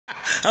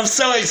I'm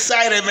so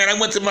excited, man. I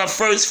went to my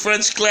first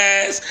French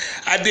class.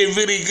 I did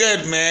really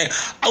good, man.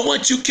 I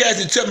want you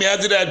guys to tell me, how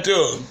did I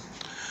do?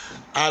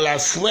 À la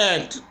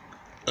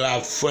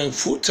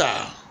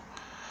frankfurter,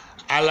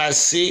 à la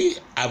C,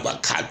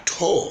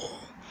 avocado,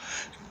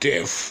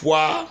 des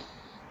fois,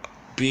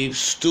 beef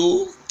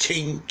stew,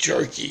 king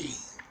jerky.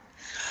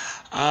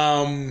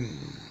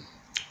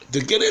 To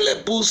get la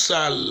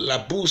busa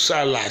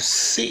la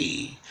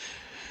C,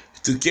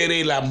 to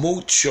get la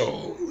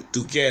mucho,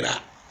 to get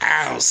a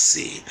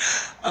alce.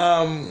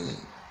 The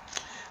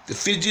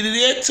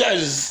refrigerator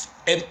is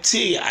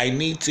empty. I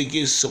need to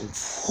get some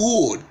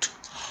food,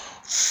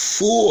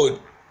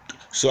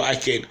 so I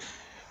can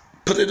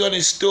put it on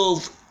the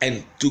stove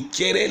and to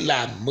get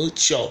la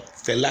mucho,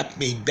 fill up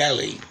me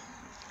belly.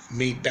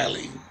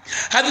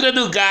 How did I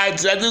do,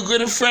 guys? Did I do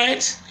good in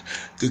French?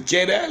 To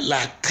get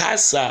la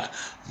casa,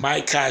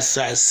 my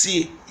casa,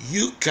 si,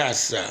 you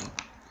casa.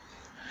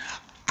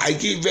 I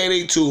get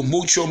ready to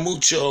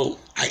mucho.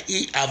 I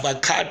eat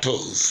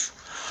avocados.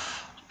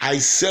 I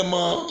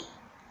simmer.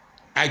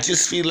 I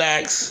just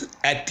relax.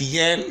 At the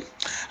end,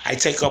 I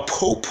take a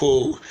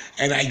popo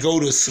and I go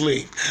to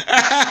sleep.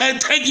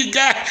 Thank you,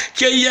 guys.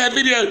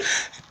 Video.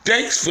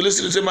 Thanks for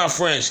listening to my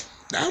French.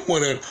 I'm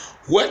wondering,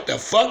 what the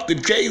fuck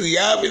did Crazy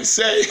Alvin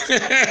say?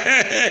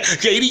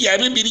 Katie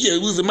Alvin video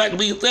was a Michael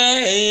B.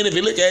 thing. If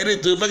you look at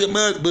it, too fucking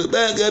much, but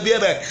back up your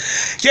back.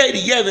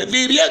 Katie Alvin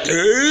video,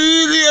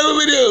 Crazy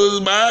Alvin video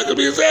was Michael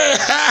B. thing.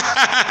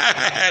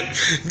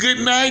 Good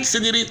night,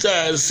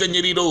 senoritas,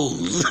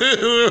 senoritos.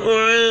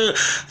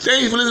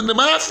 Thanks for listening to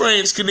my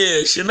French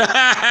connection.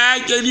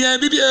 Katie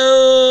Alvin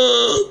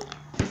video.